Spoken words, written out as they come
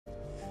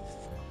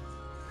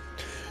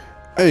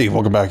Hey,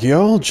 welcome back,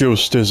 y'all. Joe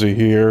Stizzy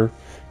here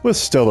with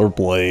Stellar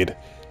Blade.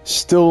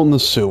 Still in the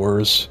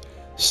sewers.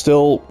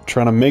 Still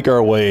trying to make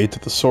our way to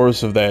the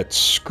source of that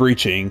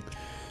screeching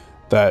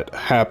that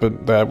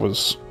happened, that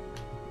was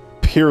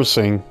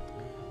piercing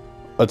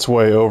its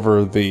way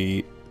over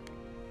the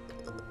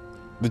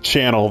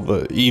channel,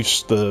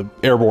 the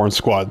Airborne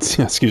Squad.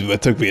 Excuse me,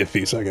 that took me a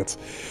few seconds.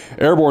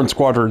 Airborne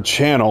Squadron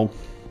channel,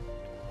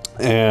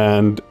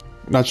 and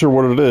not sure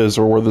what it is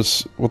or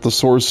what the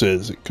source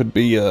is. It could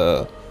be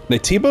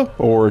Natiba,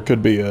 or it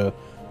could be a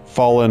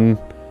fallen,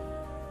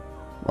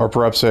 or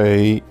perhaps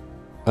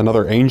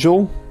another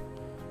angel,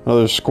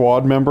 another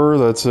squad member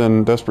that's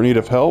in desperate need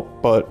of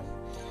help. But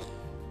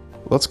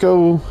let's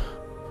go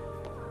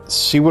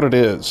see what it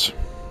is.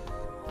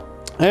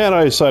 And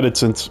I decided,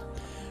 since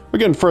we're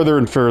getting further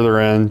and further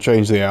in,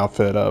 change the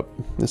outfit up.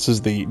 This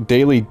is the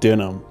Daily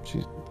Denim.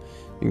 You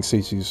can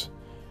see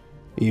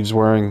Eve's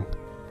wearing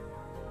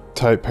a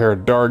tight pair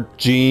of dark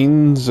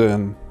jeans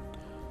and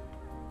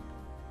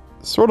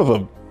sort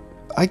of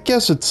I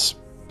guess it's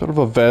sort of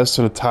a vest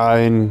and a tie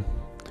and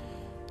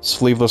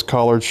sleeveless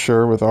collared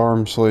shirt with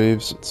arm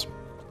sleeves. It's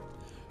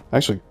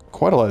actually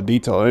quite a lot of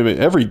detail. I mean,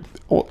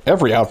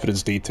 every outfit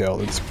is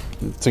detailed.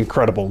 It's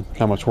incredible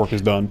how much work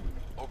is done.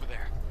 Over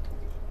there.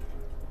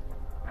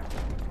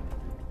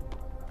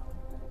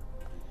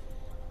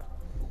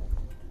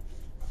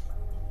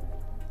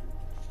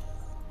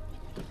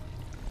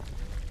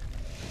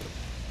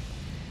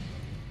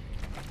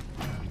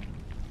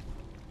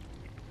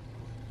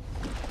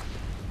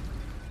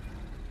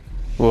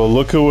 Well,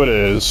 look who it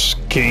is.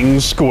 King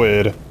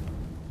Squid.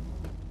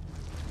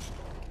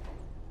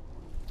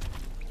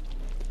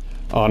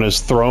 On his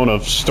throne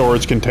of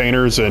storage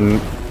containers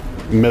and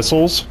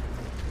missiles.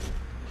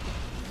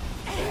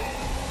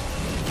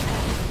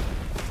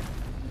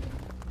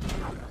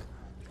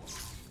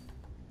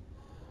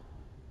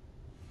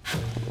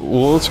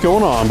 Well, what's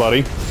going on,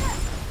 buddy?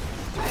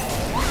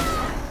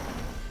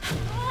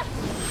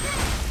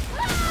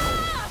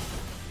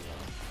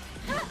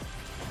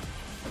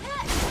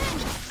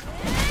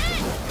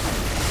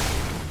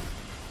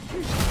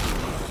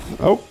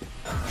 Oh.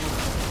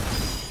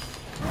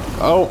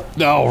 Oh,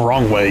 no,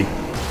 wrong way.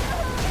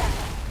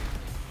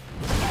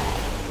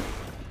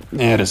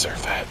 Yeah, I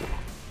deserve that.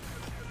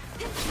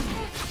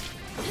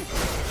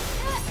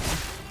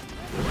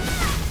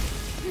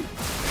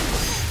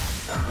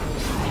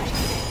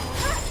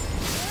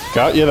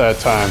 Got you that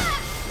time.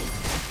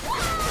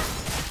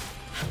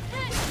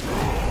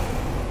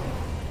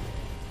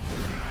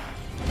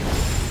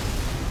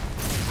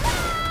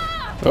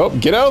 Oh,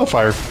 get out of the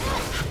fire.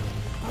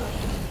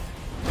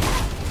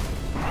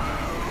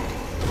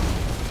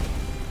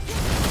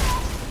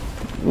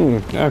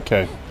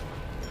 Okay.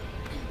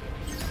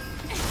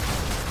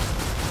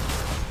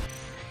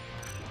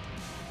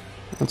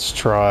 Let's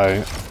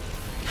try.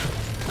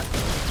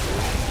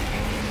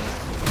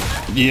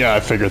 Yeah, I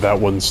figured that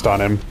wouldn't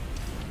stun him.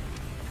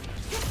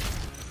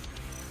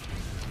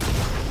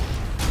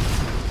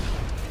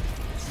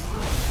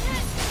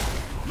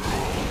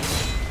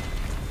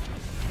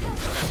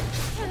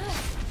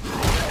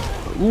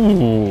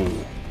 Ooh.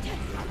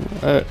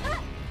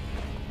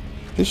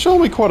 He's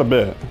showing me quite a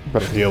bit.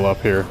 Better heal up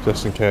here,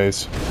 just in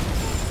case.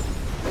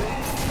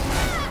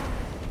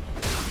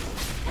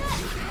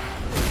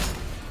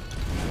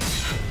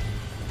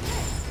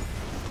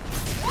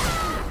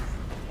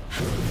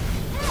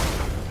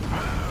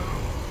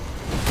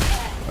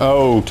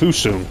 Oh, too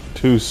soon.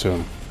 Too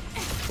soon.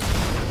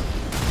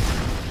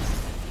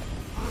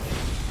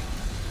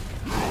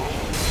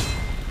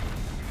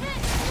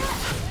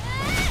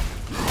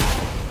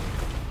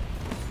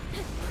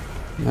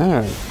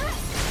 Alright.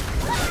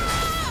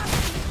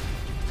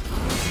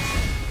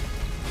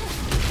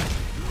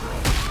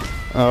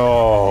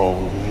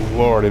 Oh,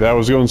 lordy, that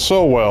was going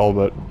so well,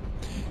 but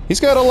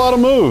he's got a lot of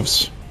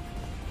moves.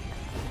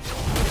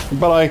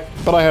 But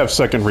I have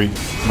second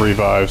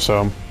revive,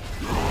 so.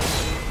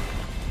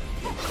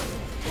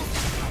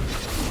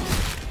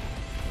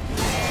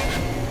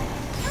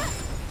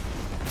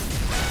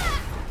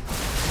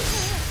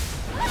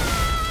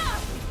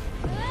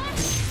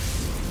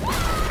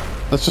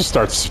 Let's just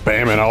start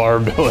spamming all our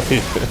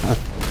abilities.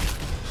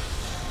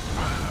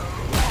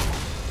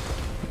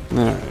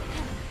 Alright.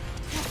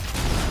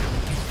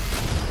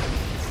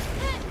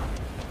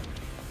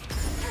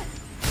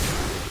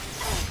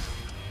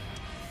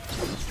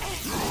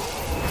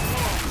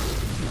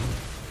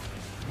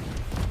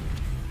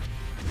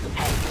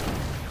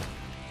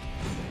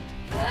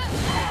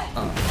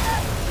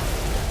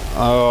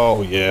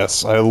 Oh,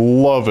 yes, I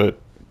love it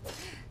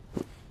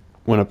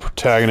when a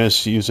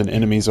protagonist uses an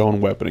enemy's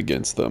own weapon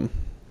against them.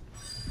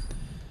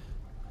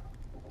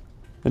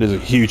 It is a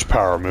huge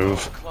power move.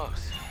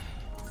 Close.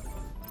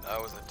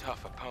 That was a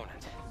tough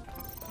opponent.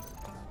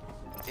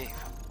 Eve,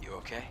 you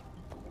okay?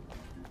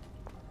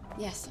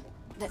 Yes,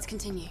 let's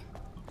continue.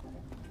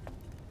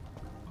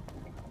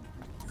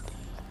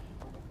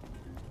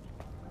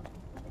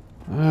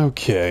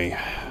 Okay.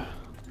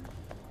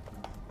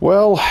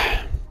 Well,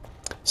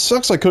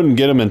 sucks I couldn't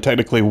get him in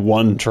technically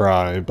one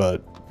try,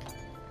 but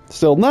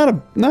Still, not a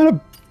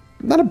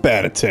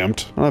bad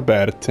attempt. Not a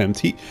bad attempt.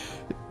 He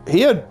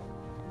had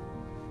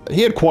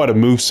quite a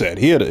moveset.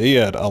 He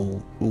had a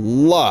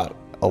lot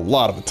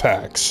of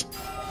attacks.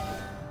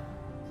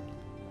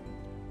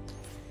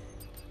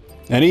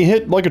 And he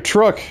hit like a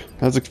truck,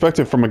 as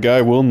expected from a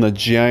guy wielding the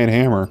giant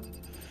hammer.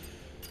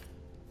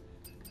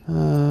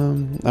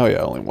 Oh yeah,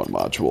 only one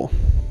module.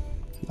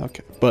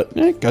 Okay, but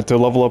got to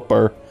level up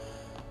our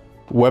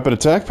weapon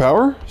attack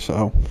power,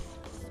 so...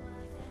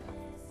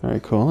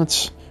 Alright, cool.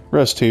 Let's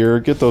rest here,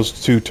 get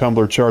those 2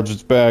 tumbler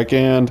charges back,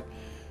 and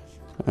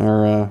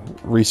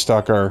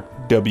restock our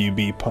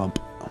WB pump.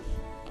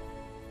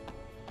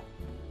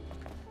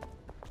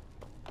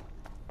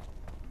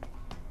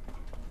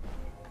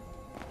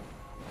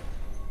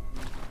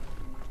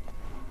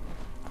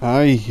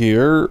 I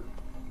hear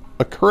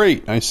a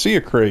crate. I see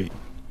a crate.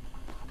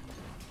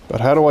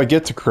 But how do I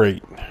get to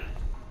crate?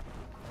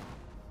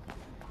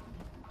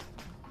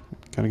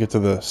 Gotta get to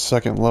the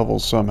 2nd level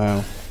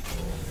somehow.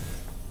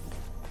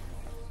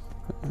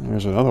 And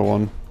there's another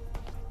one.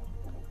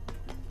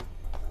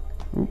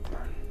 Oop.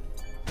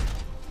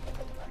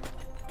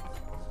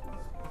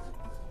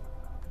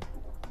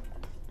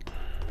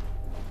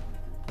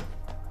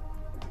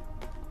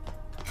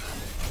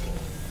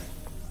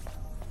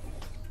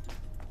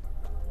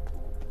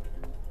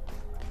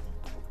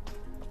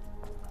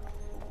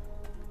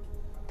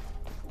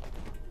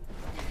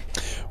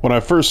 When I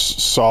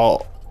first saw,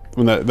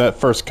 when that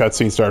first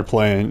cutscene started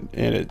playing,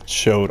 and it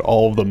showed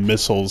all of the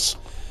missiles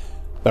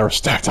that were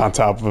stacked on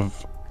top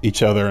of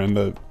each other,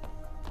 and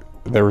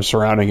they were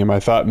surrounding him,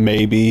 I thought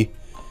maybe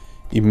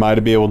you might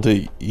be able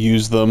to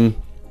use them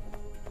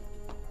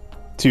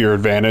to your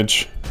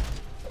advantage.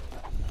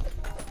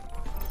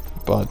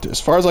 But as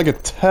far as I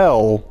could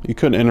tell, you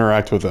couldn't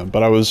interact with them,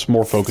 but I was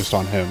more focused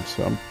on him,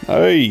 so...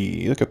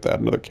 Hey, look at that,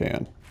 another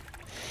can.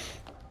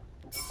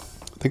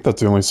 I think that's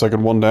the only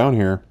 2nd one down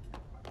here.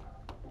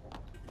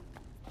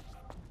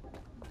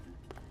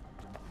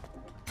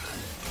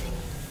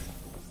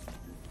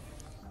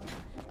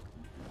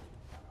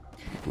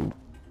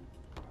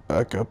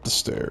 Back up the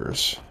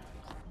stairs.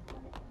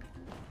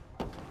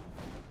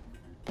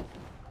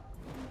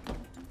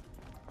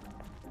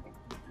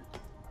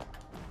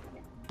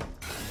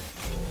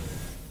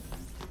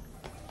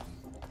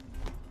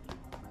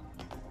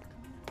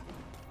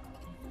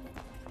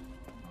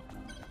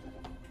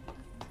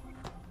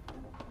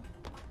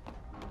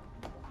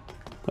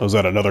 Oh, is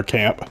that another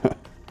camp?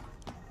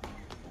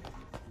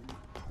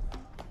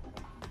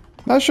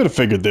 I should have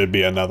figured there'd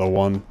be another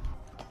one.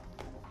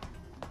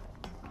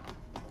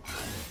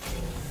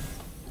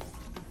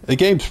 The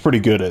game's pretty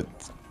good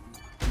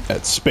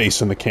at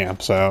spacing the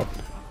camps out.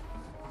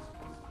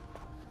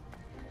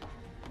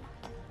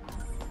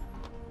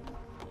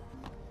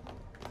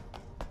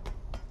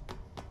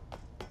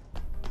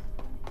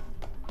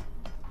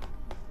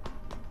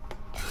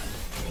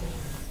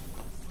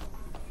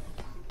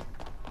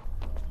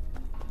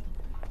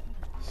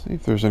 See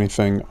if there's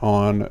anything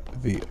on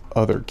the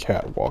other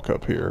catwalk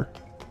up here.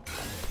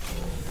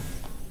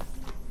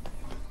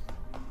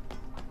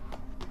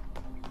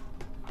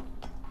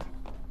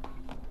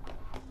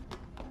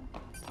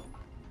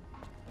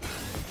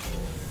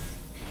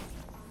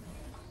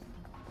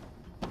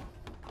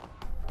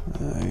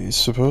 I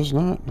suppose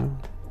not, no.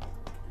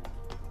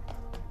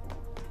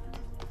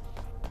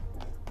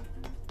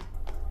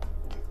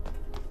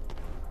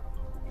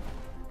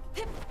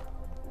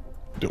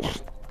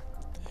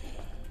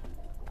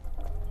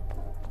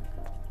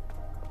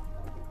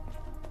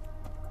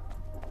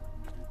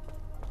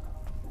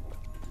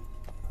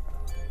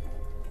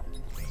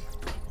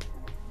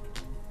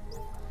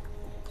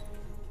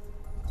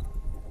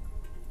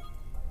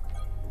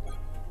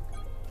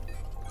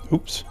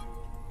 Oops.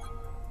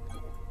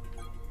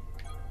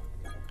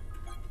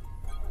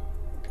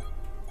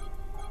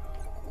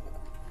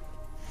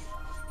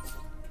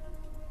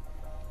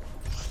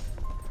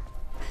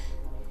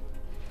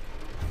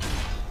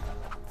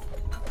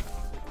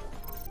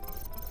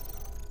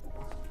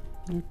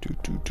 I'm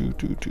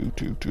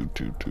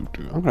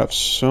gonna have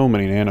so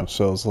many nano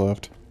cells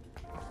left.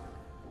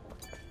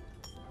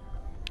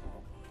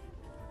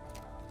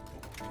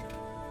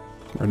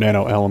 Or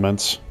nano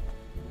elements.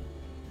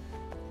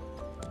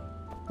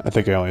 I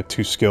think I only had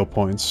 2 skill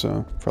points,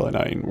 so probably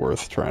not even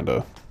worth trying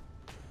to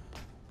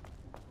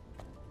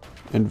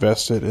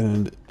invest it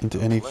into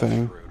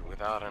anything. Lift route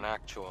without an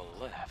actual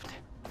lift.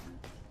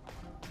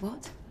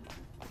 What?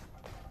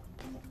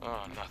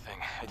 Oh, nothing.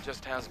 It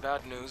just has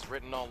bad news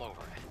written all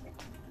over it.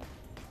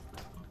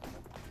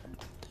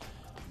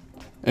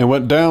 It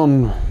went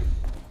down,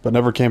 but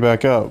never came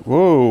back up.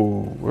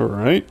 Whoa, we're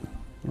right.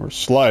 We're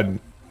sliding.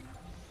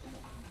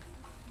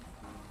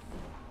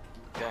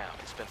 Damn,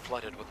 it's been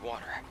flooded with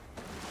water.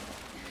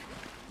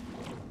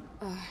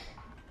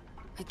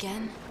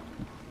 Again?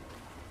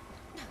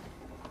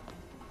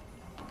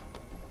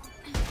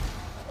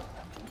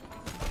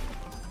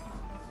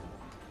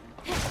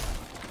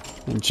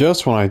 And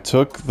just when I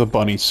took the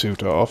bunny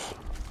suit off.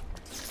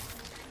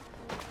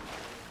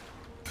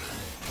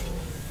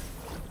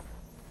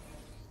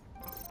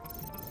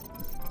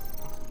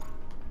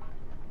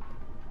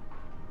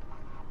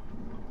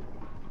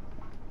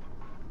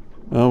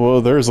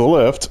 Oh, there's the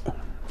lift.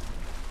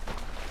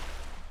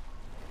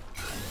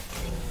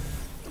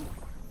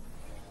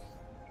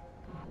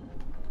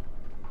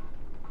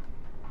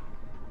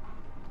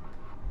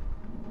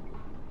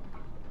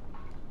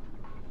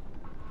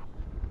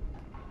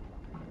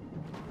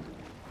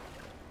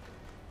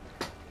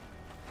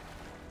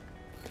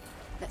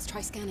 Let's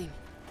try scanning.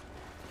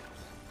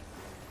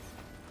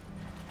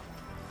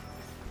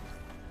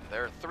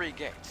 There are 3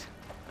 gates,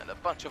 and a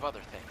bunch of other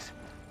things.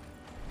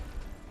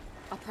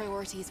 Our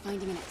priority is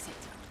finding an exit.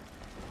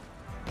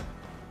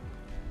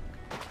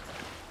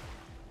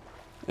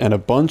 And a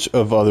bunch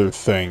of other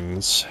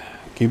things.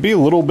 Can you be a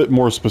little bit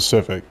more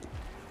specific?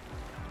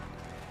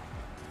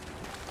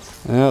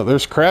 Yeah,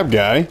 there's Crab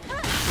Guy.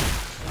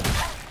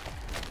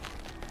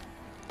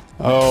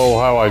 Oh,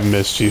 how I've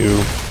missed you,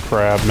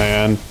 Crab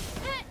Man.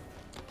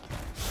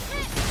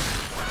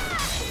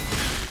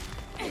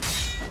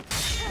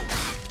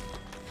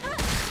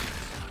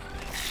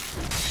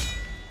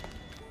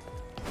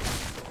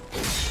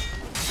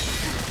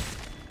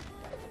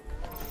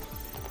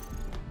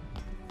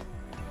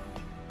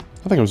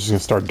 I think I'm just gonna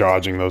start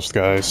dodging those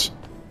guys.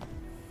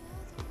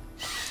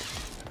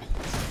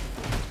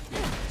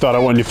 Thought I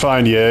wouldn't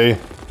find you, eh?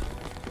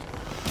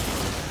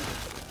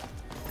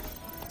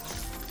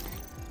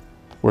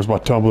 Where's my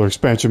Tumblr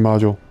expansion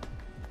module?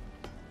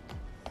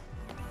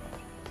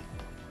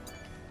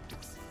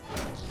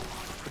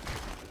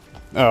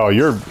 Oh,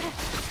 you're...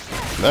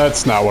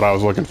 That's not what I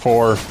was looking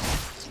for.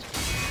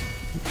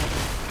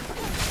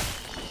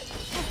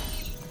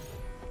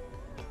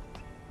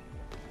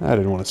 I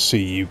didn't want to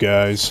see you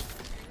guys.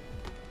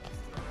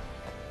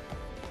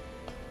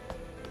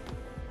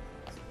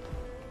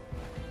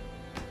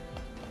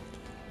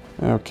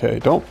 Okay,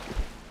 don't...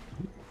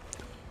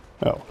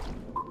 Oh.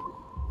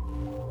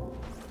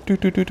 Do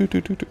do do do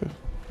do do do.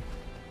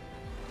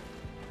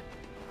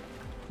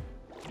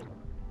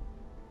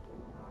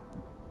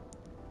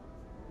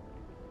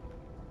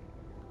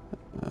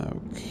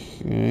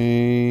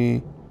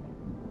 Okay.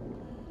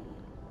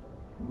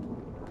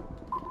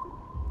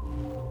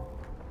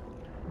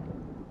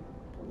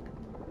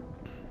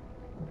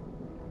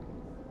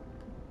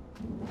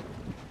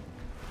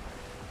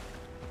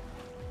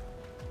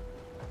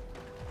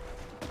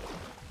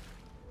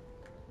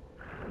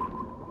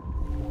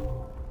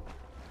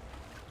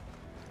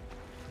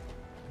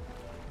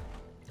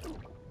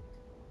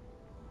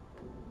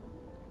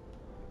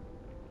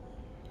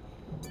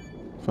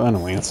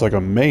 Finally, it's like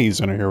a maze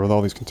in here with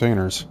all these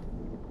containers.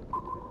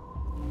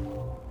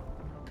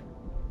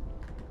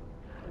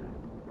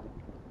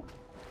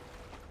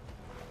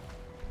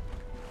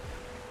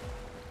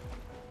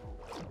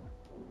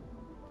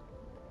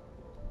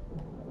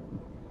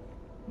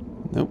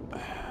 Nope.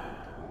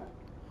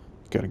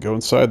 Gotta go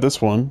inside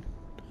this one.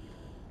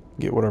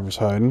 Get whatever's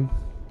hiding.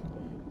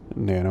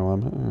 Nano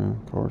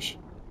element, of course.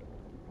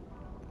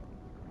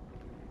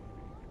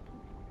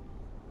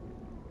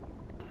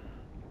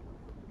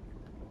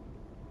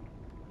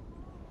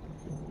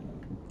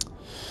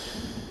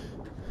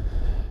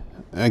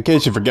 In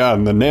case you've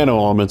forgotten, the nano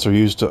elements are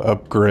used to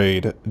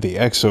upgrade the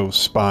exo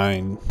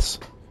spines.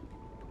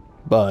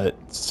 But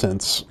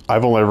since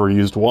I've only ever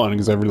used one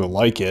because I really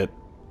like it,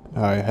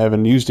 I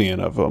haven't used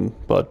any of them.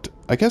 But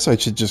I guess I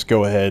should just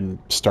go ahead and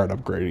start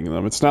upgrading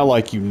them. It's not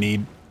like you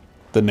need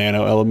the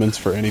nano elements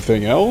for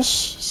anything else,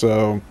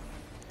 so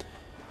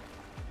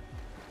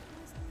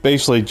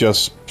basically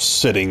just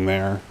sitting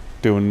there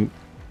doing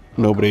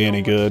nobody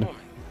any good.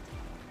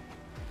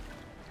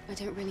 I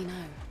don't really know.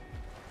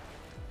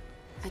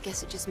 I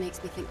guess it just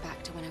makes me think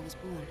back to when I was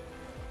born.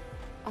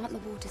 Aren't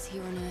the waters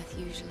here on Earth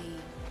usually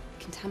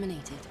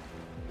contaminated?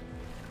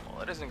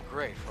 Well, it isn't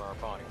great for our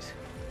bodies.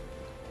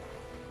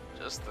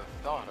 Just the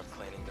thought of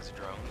cleaning this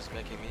drone is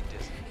making me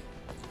dizzy.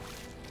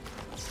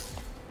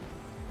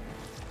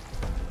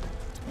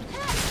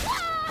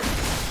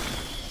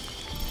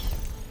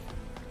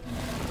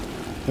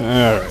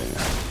 Alright.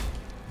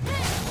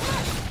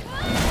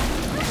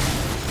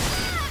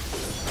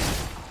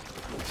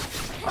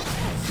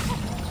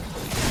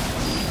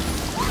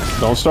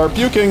 Don't start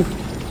puking!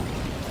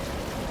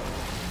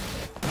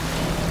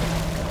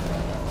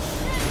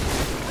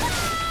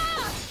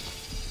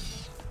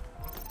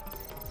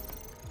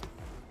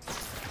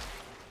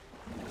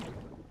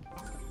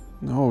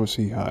 No, what was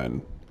he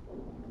hiding?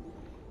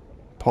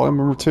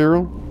 Polymer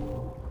material?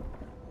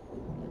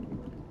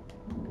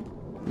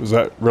 Was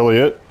that really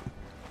it?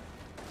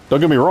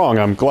 Don't get me wrong,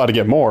 I'm glad to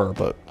get more,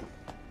 but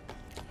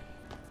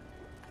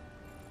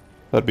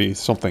that'd be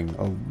something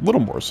a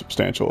little more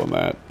substantial than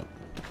that.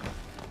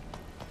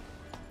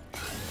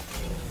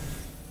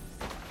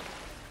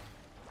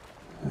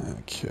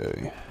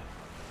 Okay.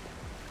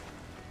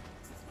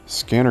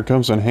 Scanner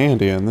comes in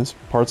handy in this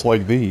parts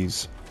like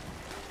these.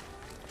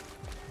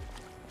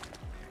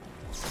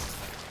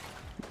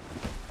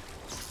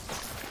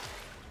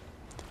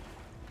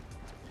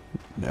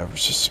 Never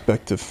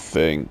suspect a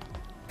thing.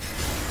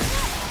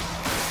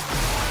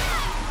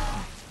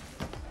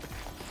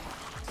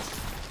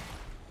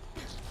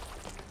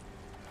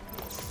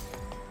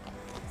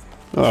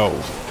 Oh.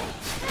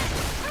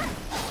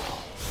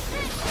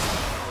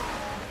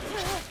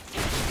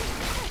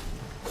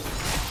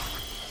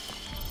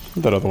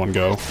 Where'd that other one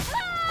go?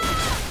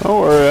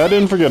 Don't worry, I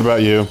didn't forget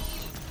about you.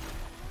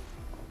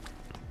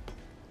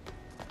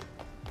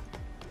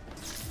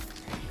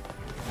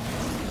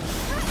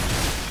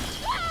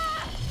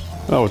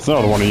 Oh, it's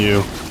another one of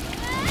you.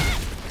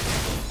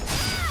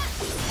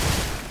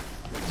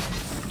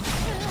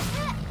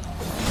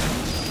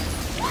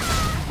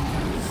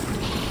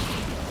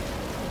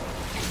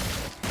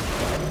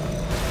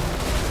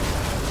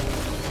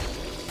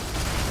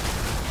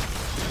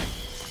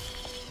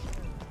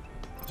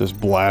 Just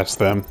blast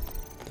them.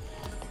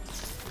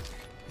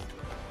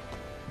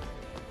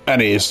 I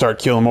need to start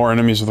killing more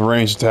enemies with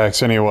ranged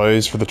attacks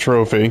anyways for the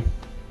trophy.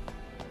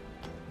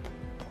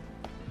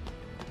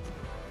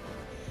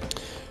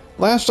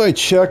 Last I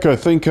checked, I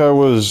think I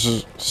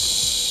was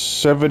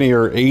 70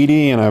 or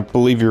 80, and I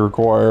believe you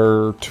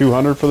require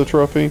 200 for the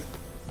trophy.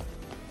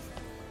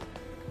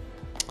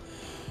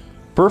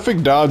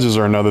 Perfect dodges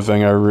are another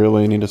thing I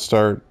really need to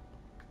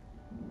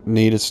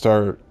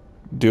start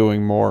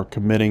doing more,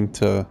 committing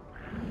to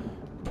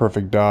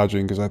perfect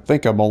dodging, because I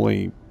think I'm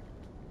only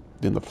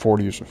in the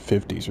 40s or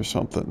 50s or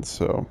something,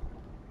 so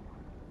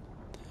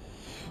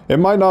it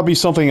might not be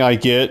something I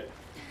get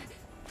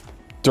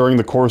during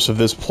the course of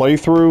this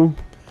playthrough,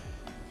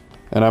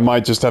 and I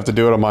might just have to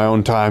do it on my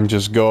own time,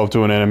 just go up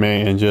to an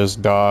enemy and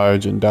just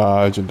dodge and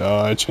dodge and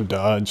dodge and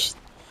dodge.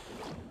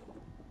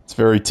 It's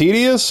very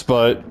tedious,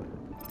 but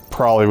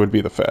probably would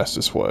be the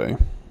fastest way.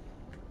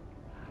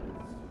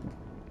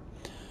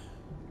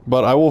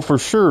 But I will for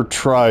sure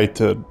try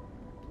to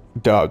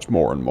dodge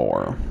more and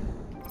more.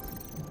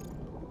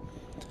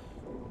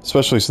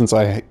 Especially since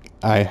I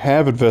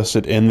have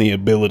invested in the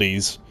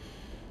abilities,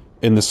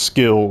 in the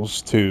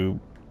skills to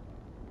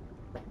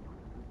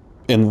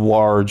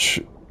enlarge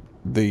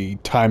the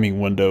timing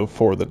window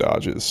for the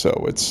dodges,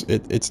 so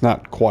it's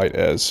not quite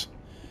as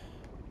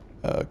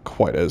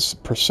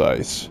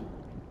precise.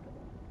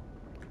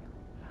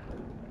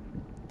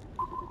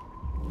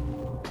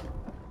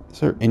 Is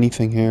there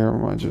anything here, or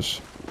am I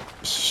just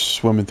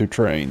swimming through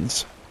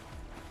trains?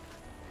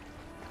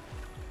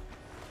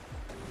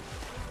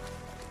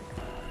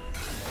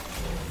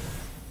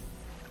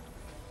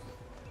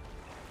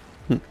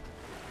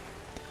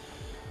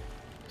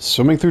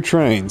 Swimming through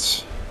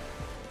trains.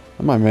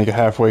 I might make a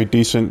halfway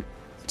decent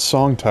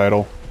song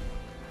title.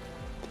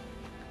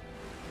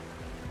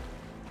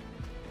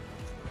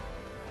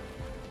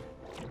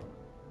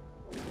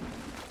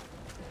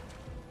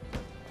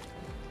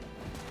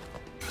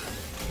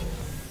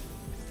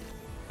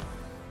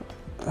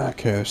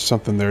 Okay, there's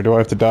something there. Do I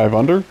have to dive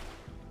under?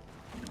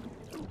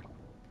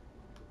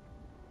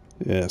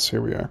 Yes,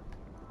 here we are.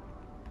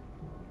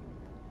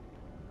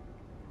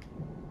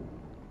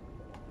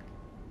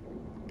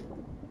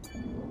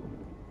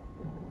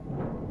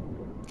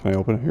 Can I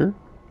open it here?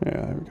 Yeah,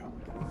 there we go.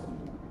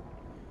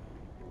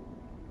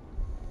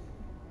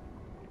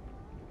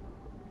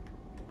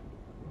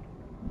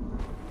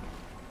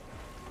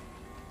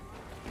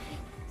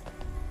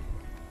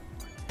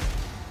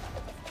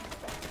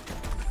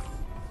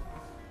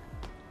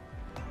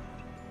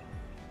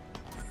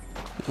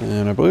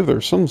 And I believe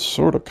there's some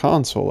sort of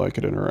console I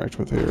could interact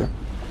with here.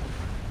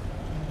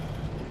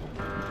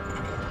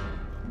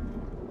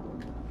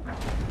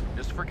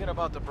 Just forget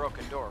about the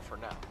broken door for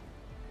now.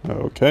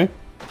 Okay.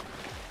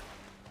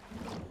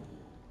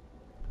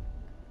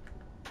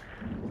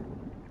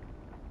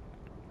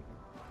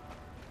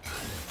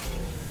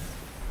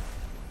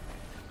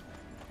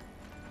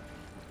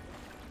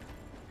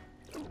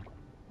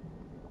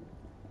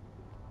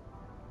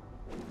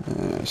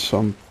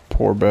 Some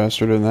poor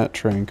bastard in that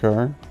train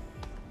car.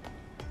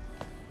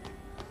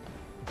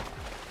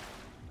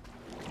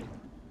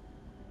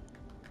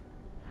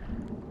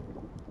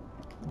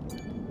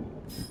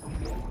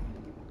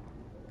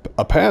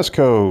 A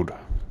passcode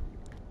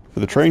for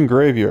the train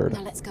graveyard.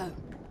 Now let's go.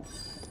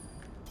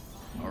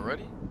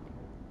 Already?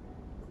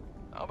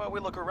 How about we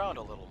look around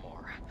a little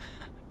more?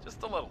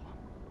 Just a little.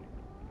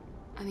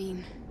 I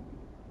mean,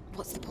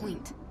 what's the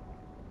point?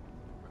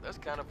 For this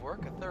kind of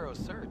work, a thorough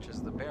search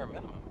is the bare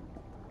minimum.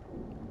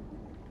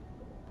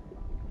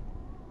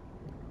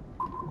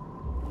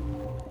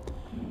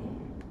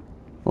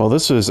 Well,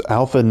 this is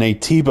Alpha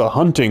Natiba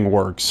hunting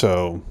work,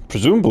 so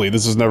presumably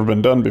this has never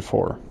been done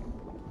before.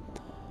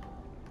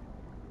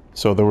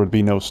 So there would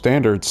be no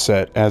standard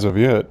set as of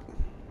yet.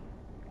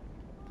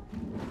 I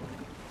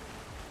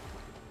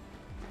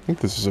think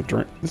this is a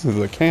drink. This is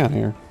a can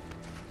here.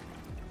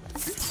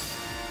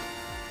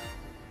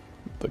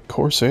 The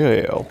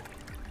Corsair Ale.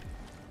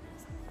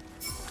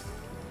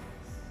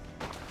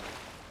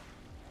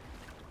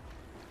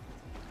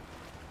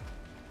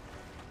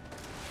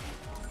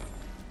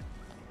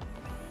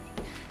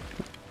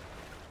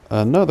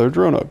 Another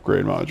drone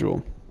upgrade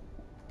module.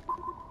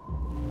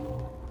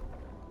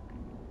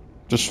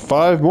 Just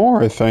 5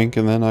 more, I think,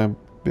 and then I'll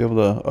be able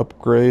to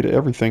upgrade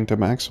everything to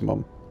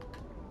maximum.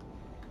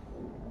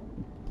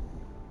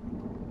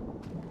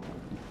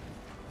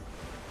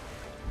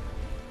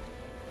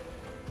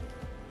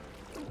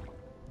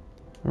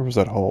 Where was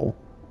that hole?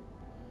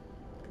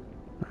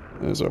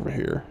 It was over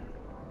here.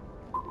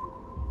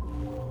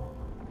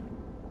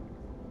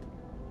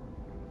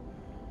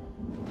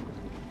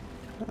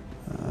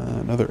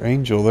 Another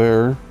angel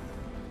there.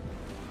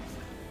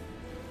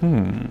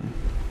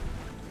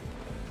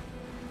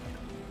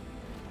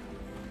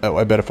 Oh,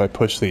 I bet if I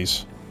push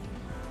these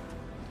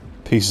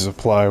pieces of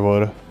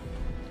plywood,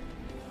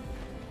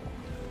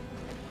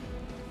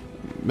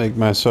 make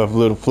myself a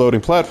little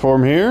floating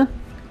platform here.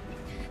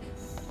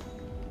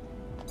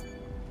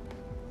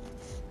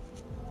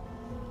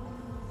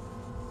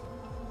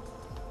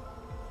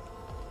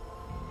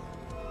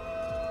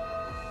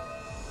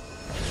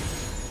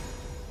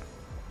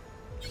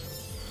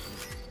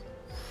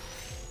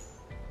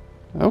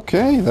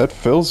 Okay, that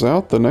fills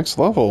out the next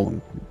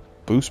level.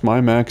 Boost my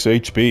max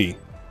HP.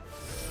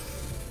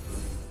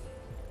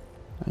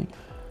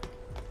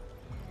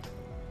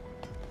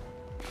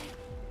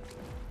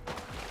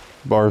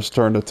 Bar's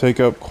starting to take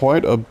up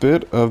quite a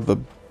bit of the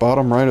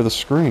bottom right of the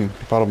screen.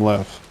 Bottom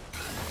left.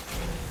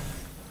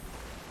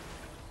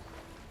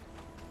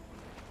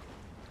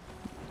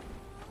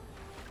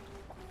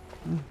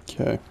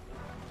 Okay.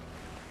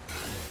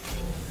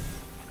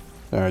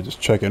 Alright, just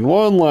check in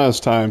one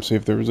last time, see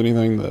if there was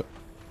anything that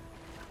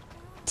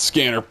the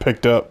scanner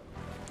picked up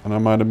and I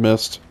might have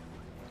missed.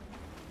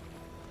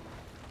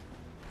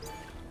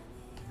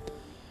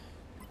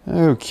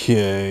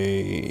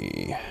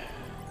 Okay.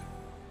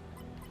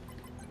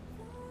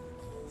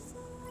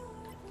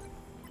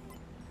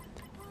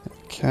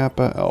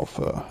 Kappa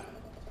Alpha.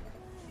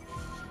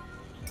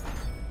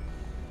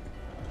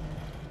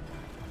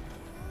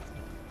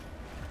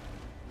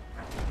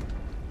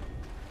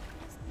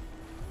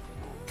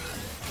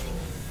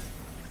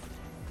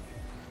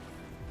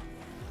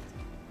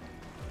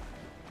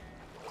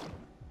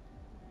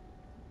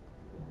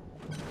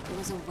 It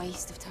was a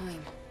waste of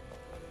time.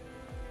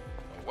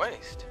 A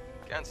waste?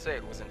 Can't say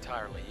it was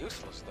entirely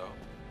useless, though.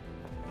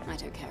 I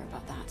don't care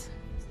about that.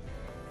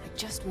 I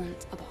just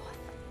want a bath.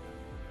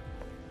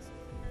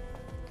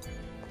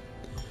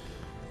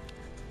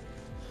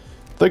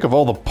 Think of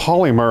all the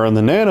polymer and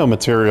the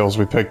nanomaterials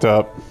we picked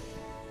up.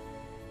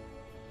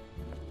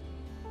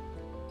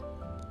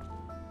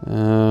 I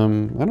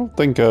don't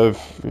think I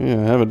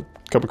haven't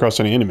come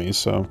across any enemies,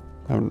 so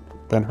I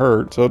haven't been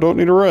hurt, so I don't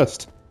need a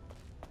rest.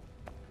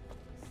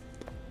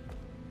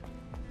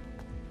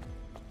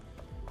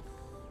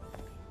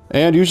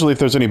 And usually if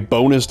there's any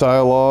bonus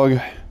dialogue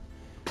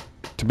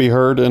to be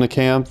heard in a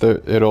camp,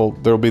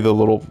 there'll be the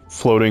little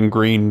floating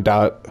green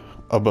dot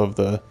above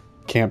the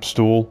camp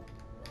stool.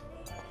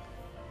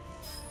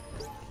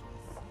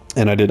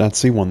 And I did not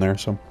see one there,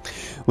 so.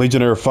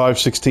 Legionnaire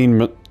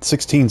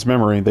 516's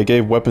memory. They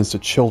gave weapons to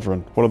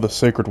children. One of the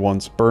sacred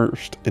ones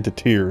burst into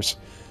tears.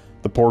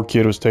 The poor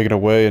kid was taken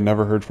away and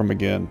never heard from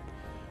again.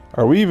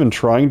 Are we even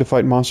trying to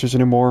fight monsters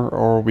anymore,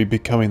 or are we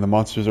becoming the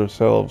monsters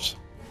ourselves?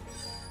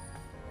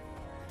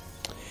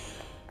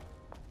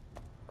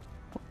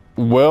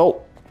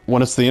 Well,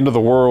 when it's the end of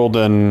the world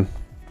and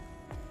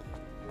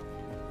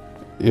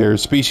your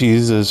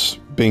species is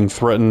being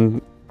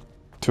threatened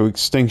to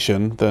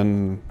extinction,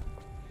 then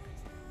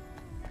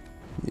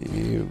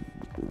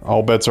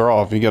all bets are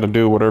off. You gotta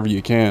do whatever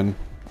you can.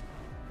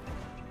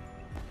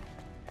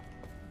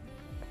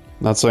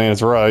 Not saying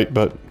it's right,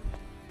 but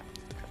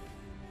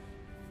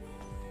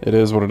it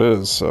is what it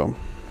is, so.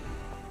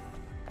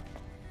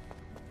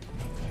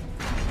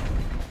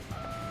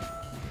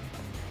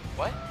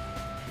 What?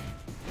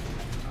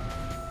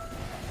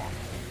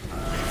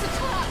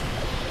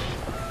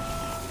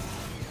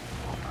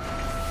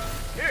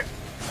 Here.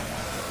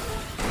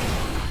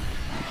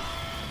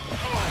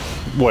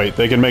 Wait,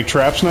 they can make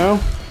traps now?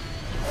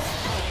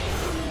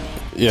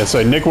 Yeah,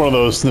 say, nick one of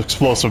those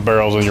explosive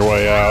barrels on your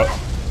way out.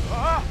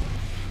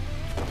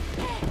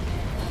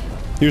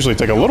 Usually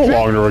take a little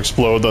longer to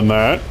explode than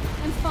that.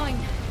 I'm fine.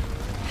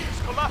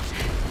 Collapse.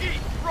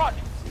 Eat. Run.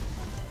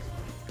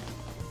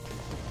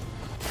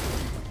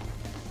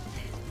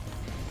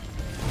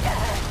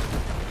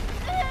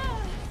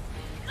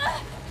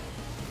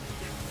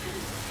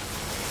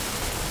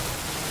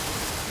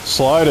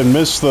 Slide and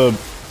miss the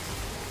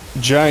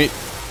giant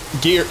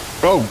gear.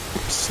 Oh,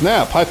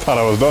 snap. I thought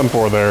I was done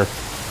for there.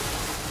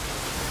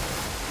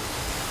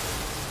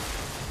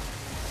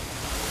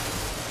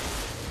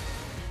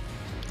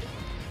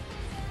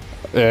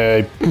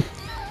 Hey.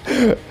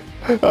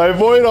 I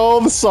avoid all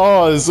the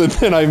saws and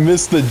then I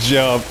miss the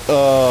jump.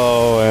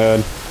 Oh,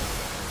 man.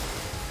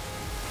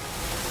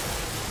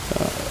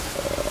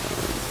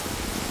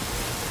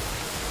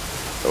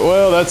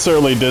 Well, that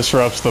certainly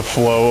disrupts the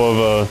flow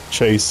of a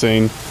chase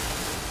scene.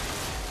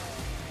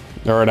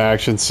 Or an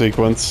action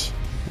sequence.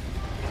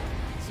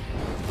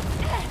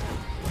 You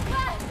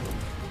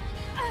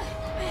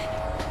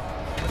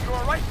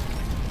all right?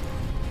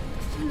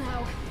 For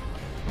now.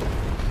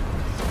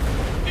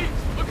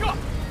 Eve, look up.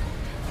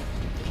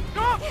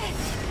 Go!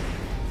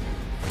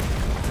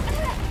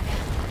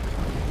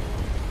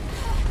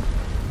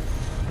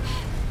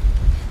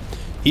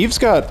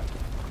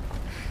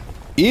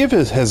 Eve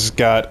has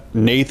got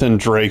Nathan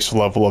Drake's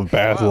level of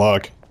bad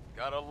luck.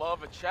 Gotta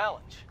love a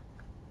challenge.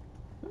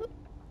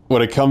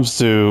 When it comes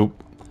to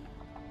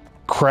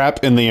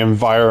crap in the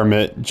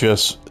environment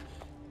just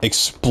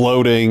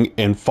exploding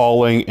and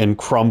falling and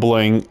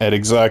crumbling at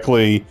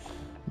exactly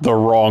the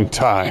wrong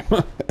time.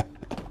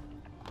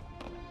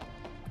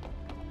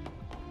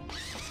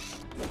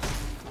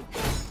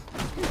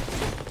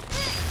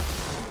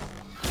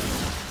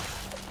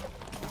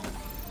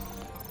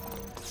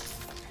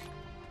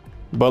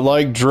 But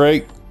like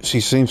Drake, she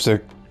seems to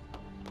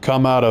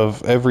come out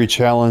of every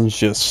challenge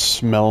just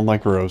smelling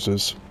like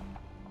roses.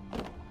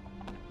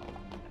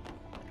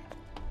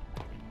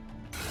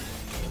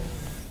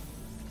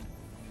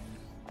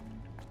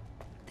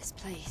 This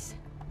place,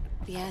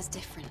 the air's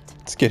different.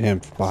 Let's get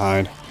him from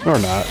behind. Or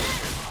not.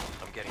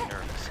 I'm getting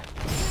nervous.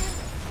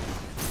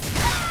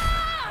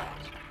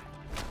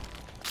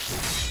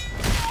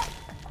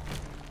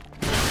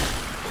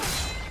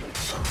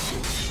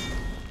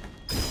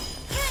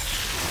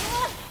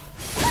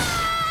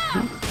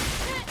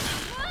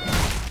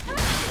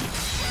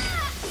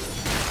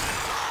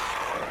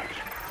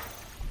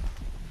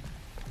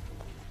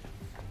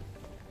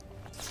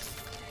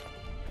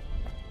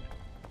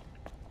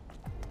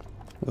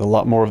 A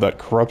lot more of that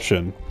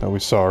corruption that we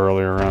saw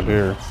earlier around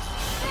here.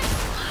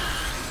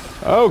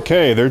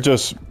 Okay, they're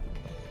just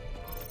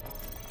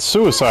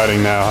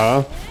suiciding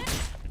now, huh?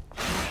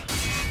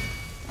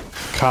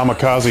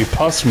 Kamikaze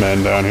pus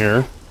men down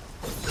here.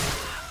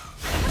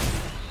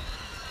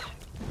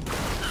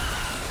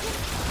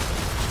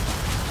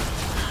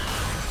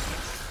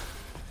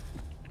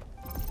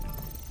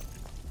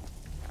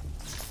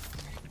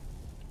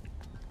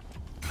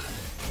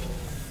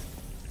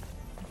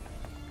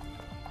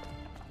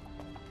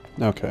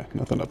 Okay,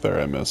 nothing up there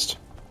I missed.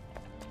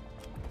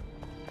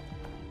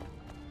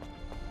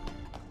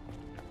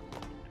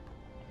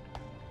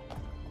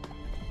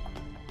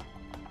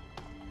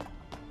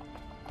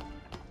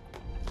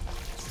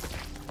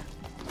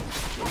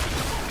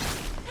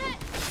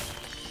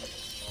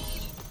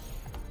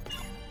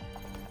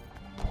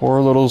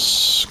 Poor little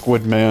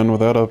squid man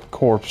without a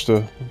corpse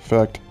to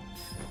infect.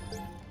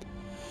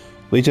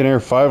 Legionnaire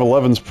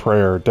 511's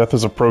prayer. Death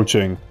is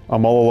approaching.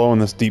 I'm all alone in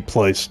this deep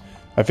place.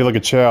 I feel like a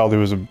child who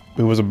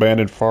was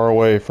abandoned far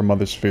away from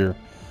Mother's sphere.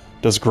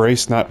 Does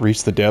grace not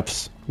reach the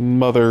depths?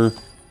 Mother...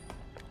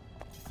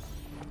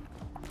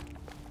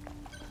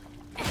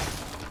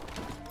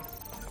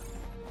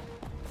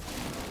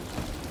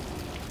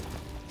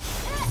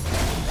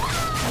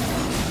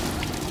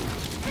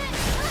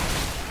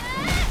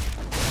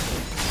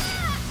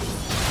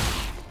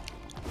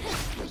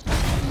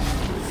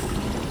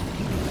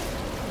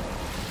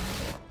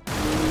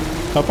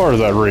 How far does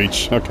that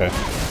reach? Okay.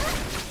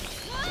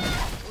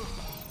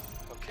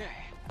 Okay,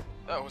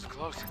 that was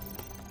close.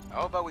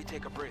 How about we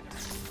take a breather?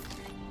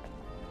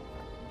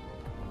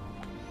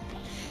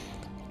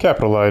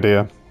 Capital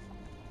idea.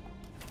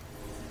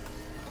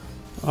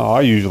 Oh,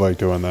 I usually like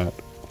doing that.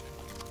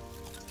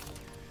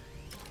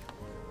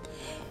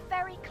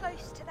 Very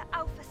close to the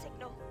Alpha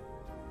signal.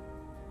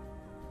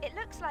 It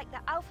looks like the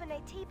Alpha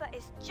Natiba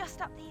is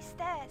just up these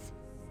stairs.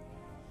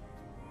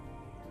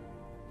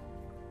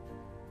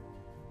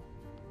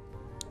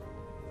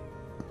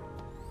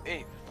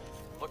 Eve,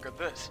 look at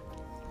this.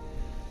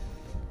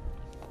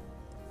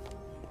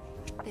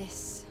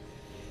 This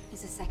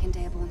is a second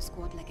Airborne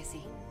Squad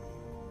legacy.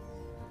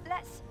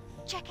 Let's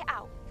check it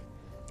out.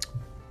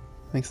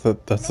 I think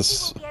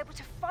that's Maybe we'll be able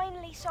to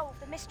finally solve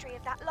the mystery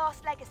of that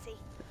last legacy.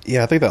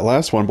 Yeah, I think that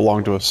last one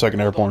belonged to a second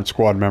Airborne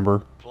Squad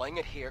member. Playing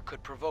it here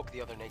could provoke the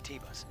other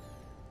Natibas.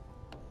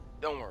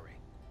 Don't worry.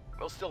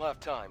 We'll still have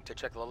time to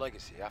check the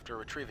legacy after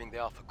retrieving the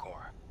Alpha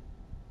Core.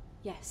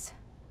 Yes.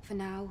 For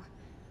now,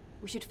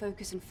 we should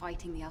focus on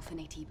fighting the Alpha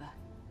Natiba.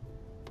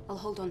 I'll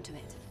hold on to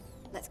it.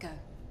 Let's go.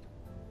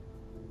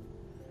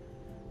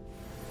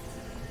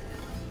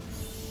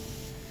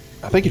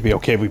 I think it'd be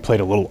okay if we played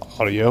a little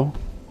audio.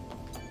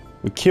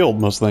 We killed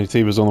most of the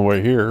Natibas on the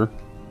way here.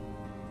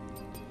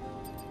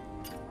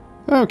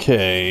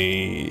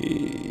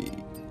 Okay.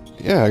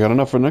 Yeah, I got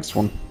enough for the next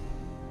one.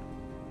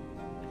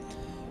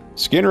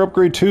 Scanner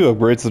upgrade 2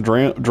 upgrades the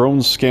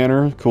drone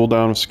scanner.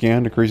 Cooldown of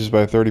scan decreases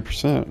by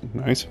 30%.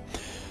 Nice.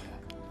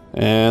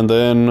 And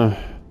then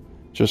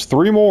just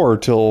 3 more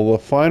till the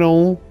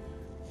final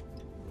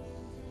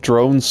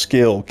drone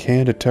skill.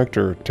 Can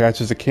detector.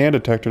 Attaches a can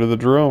detector to the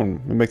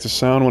drone. It makes a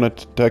sound when it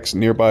detects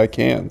nearby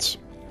cans.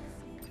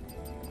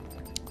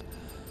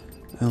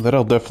 And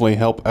that'll definitely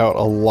help out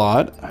a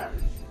lot.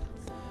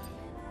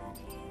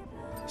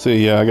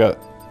 See, yeah, I got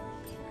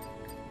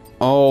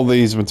all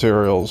these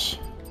materials.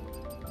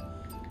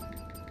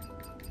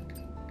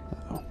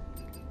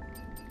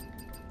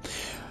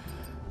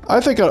 I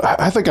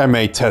think I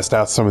may test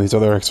out some of these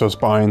other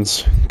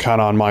exospines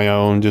kind of on my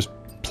own, just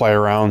play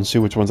around, see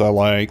which ones I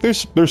like.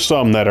 There's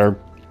some that are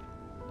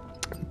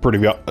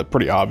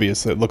pretty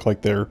obvious that look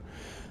like they're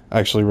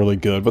actually really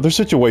good, but they're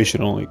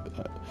situational.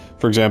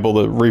 For example,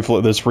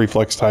 this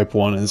reflex type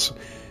one is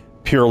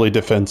purely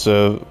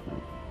defensive,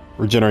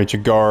 regenerates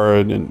your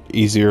guard, and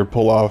easier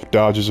pull off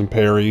dodges and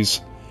parries.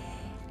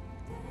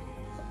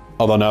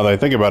 Although now that I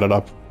think about it,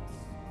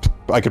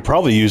 I could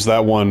probably use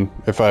that one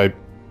if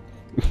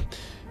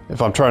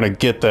I'm trying to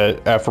get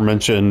that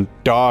aforementioned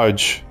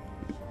dodge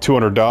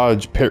 200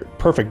 dodge,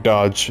 perfect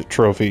dodge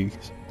trophy.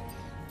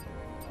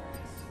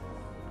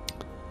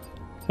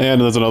 And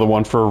there's another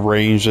one for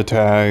ranged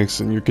attacks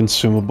and your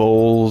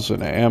consumables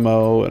and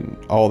ammo and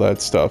all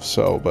that stuff.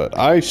 So, but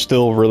I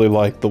still really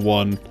like the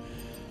one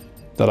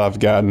that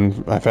I've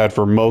had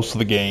for most of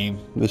the game,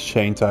 this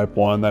chain type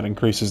one that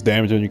increases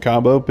damage on your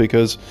combo,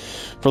 because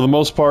for the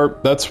most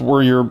part, that's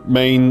where your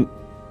main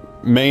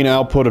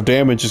output of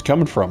damage is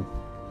coming from,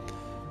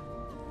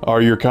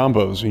 are your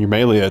combos and your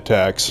melee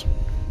attacks.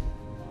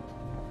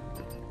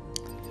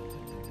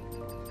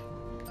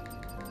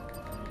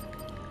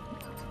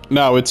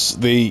 Now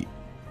the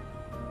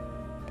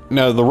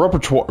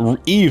repertoire,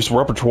 Eve's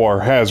repertoire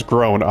has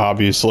grown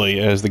obviously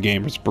as the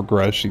game has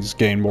progressed. She's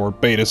gained more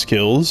beta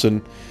skills,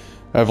 and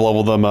I've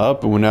leveled them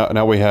up, and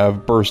now we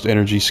have burst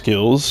energy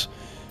skills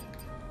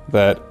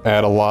that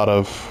add a lot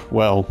of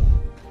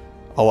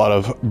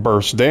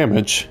burst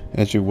damage,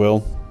 as you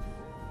will,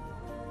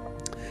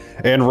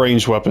 and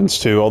ranged weapons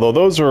too. Although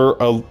those are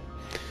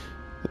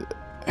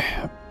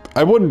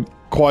I wouldn't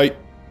quite.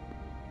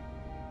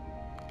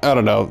 I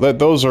don't know.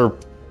 Those are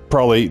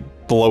probably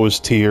the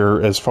lowest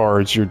tier as far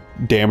as your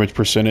damage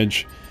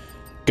percentage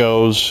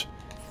goes,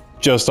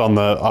 just on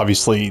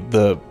obviously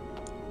the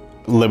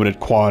limited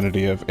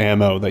quantity of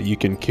ammo that you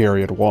can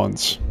carry at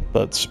once.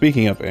 But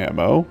speaking of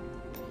ammo,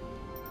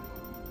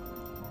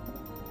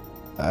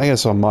 I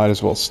guess I might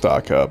as well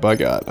stock up. I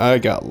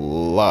got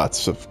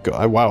lots of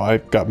wow, I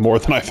got more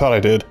than I thought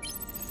I did.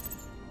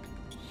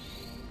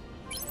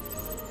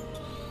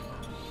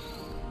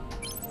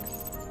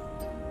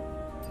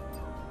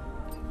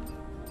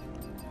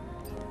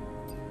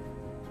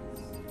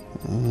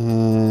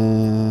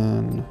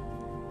 And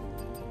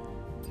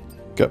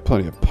got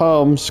plenty of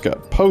pumps,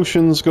 got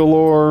potions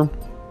galore.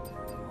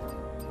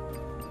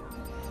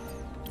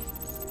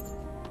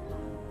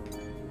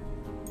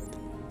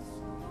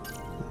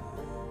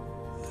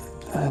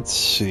 Let's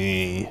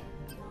see.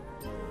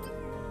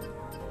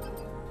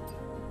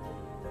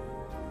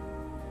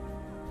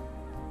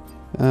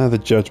 The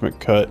judgment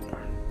cut.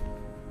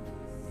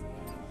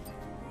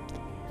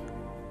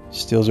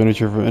 Steals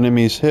energy from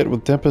enemies hit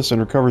with Tempest and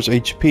recovers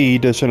HP.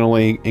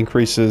 Additionally,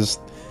 increases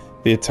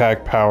the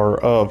attack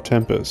power of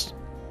Tempest.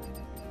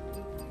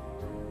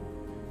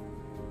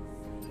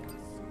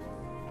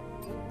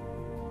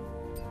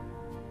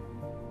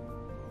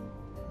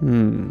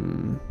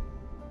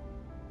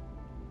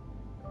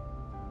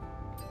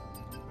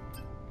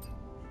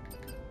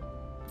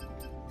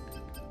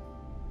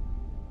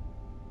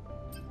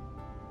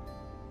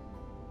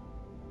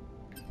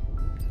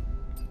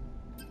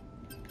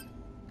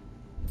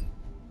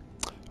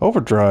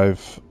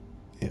 Overdrive.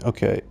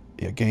 Okay.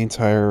 Yeah, gains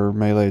higher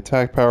melee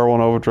attack power while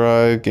on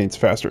overdrive. Gains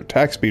faster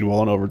attack speed while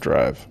on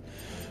overdrive.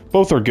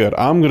 Both are good.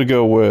 I'm going to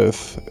go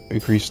with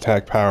increased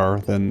attack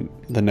power than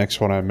the next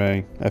one I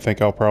may. I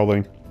think I'll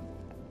probably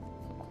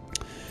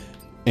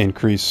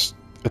increase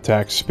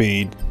attack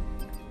speed.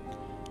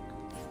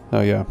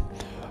 Oh, yeah.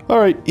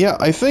 Alright, yeah,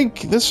 I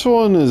think this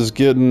one is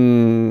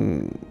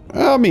getting...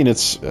 I mean,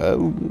 it's a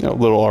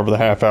little over the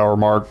half-hour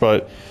mark,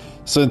 but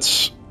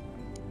since...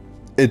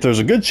 there's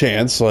a good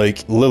chance,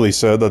 like Lily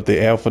said, that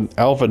the Alpha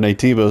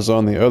Nativa is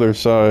on the other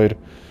side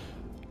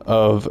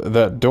of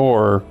that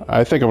door.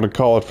 I think I'm going to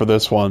call it for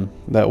this one.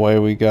 That way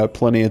we got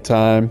plenty of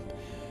time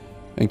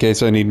in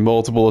case I need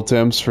multiple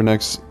attempts for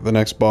the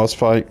next boss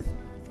fight.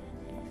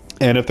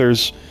 And if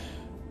there's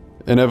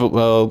a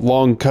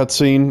long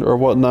cutscene or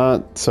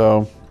whatnot,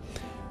 so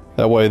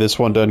that way this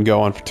one doesn't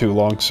go on for too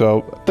long.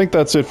 So I think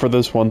that's it for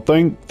this one.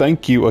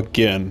 Thank you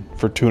again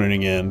for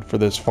tuning in for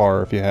this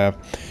far, if you have.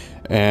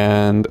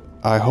 And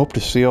I hope to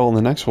see y'all in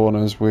the next one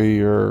as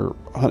we are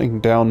hunting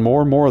down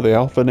more and more of the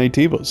Alpha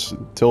Nativas.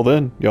 Until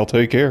then, y'all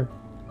take care.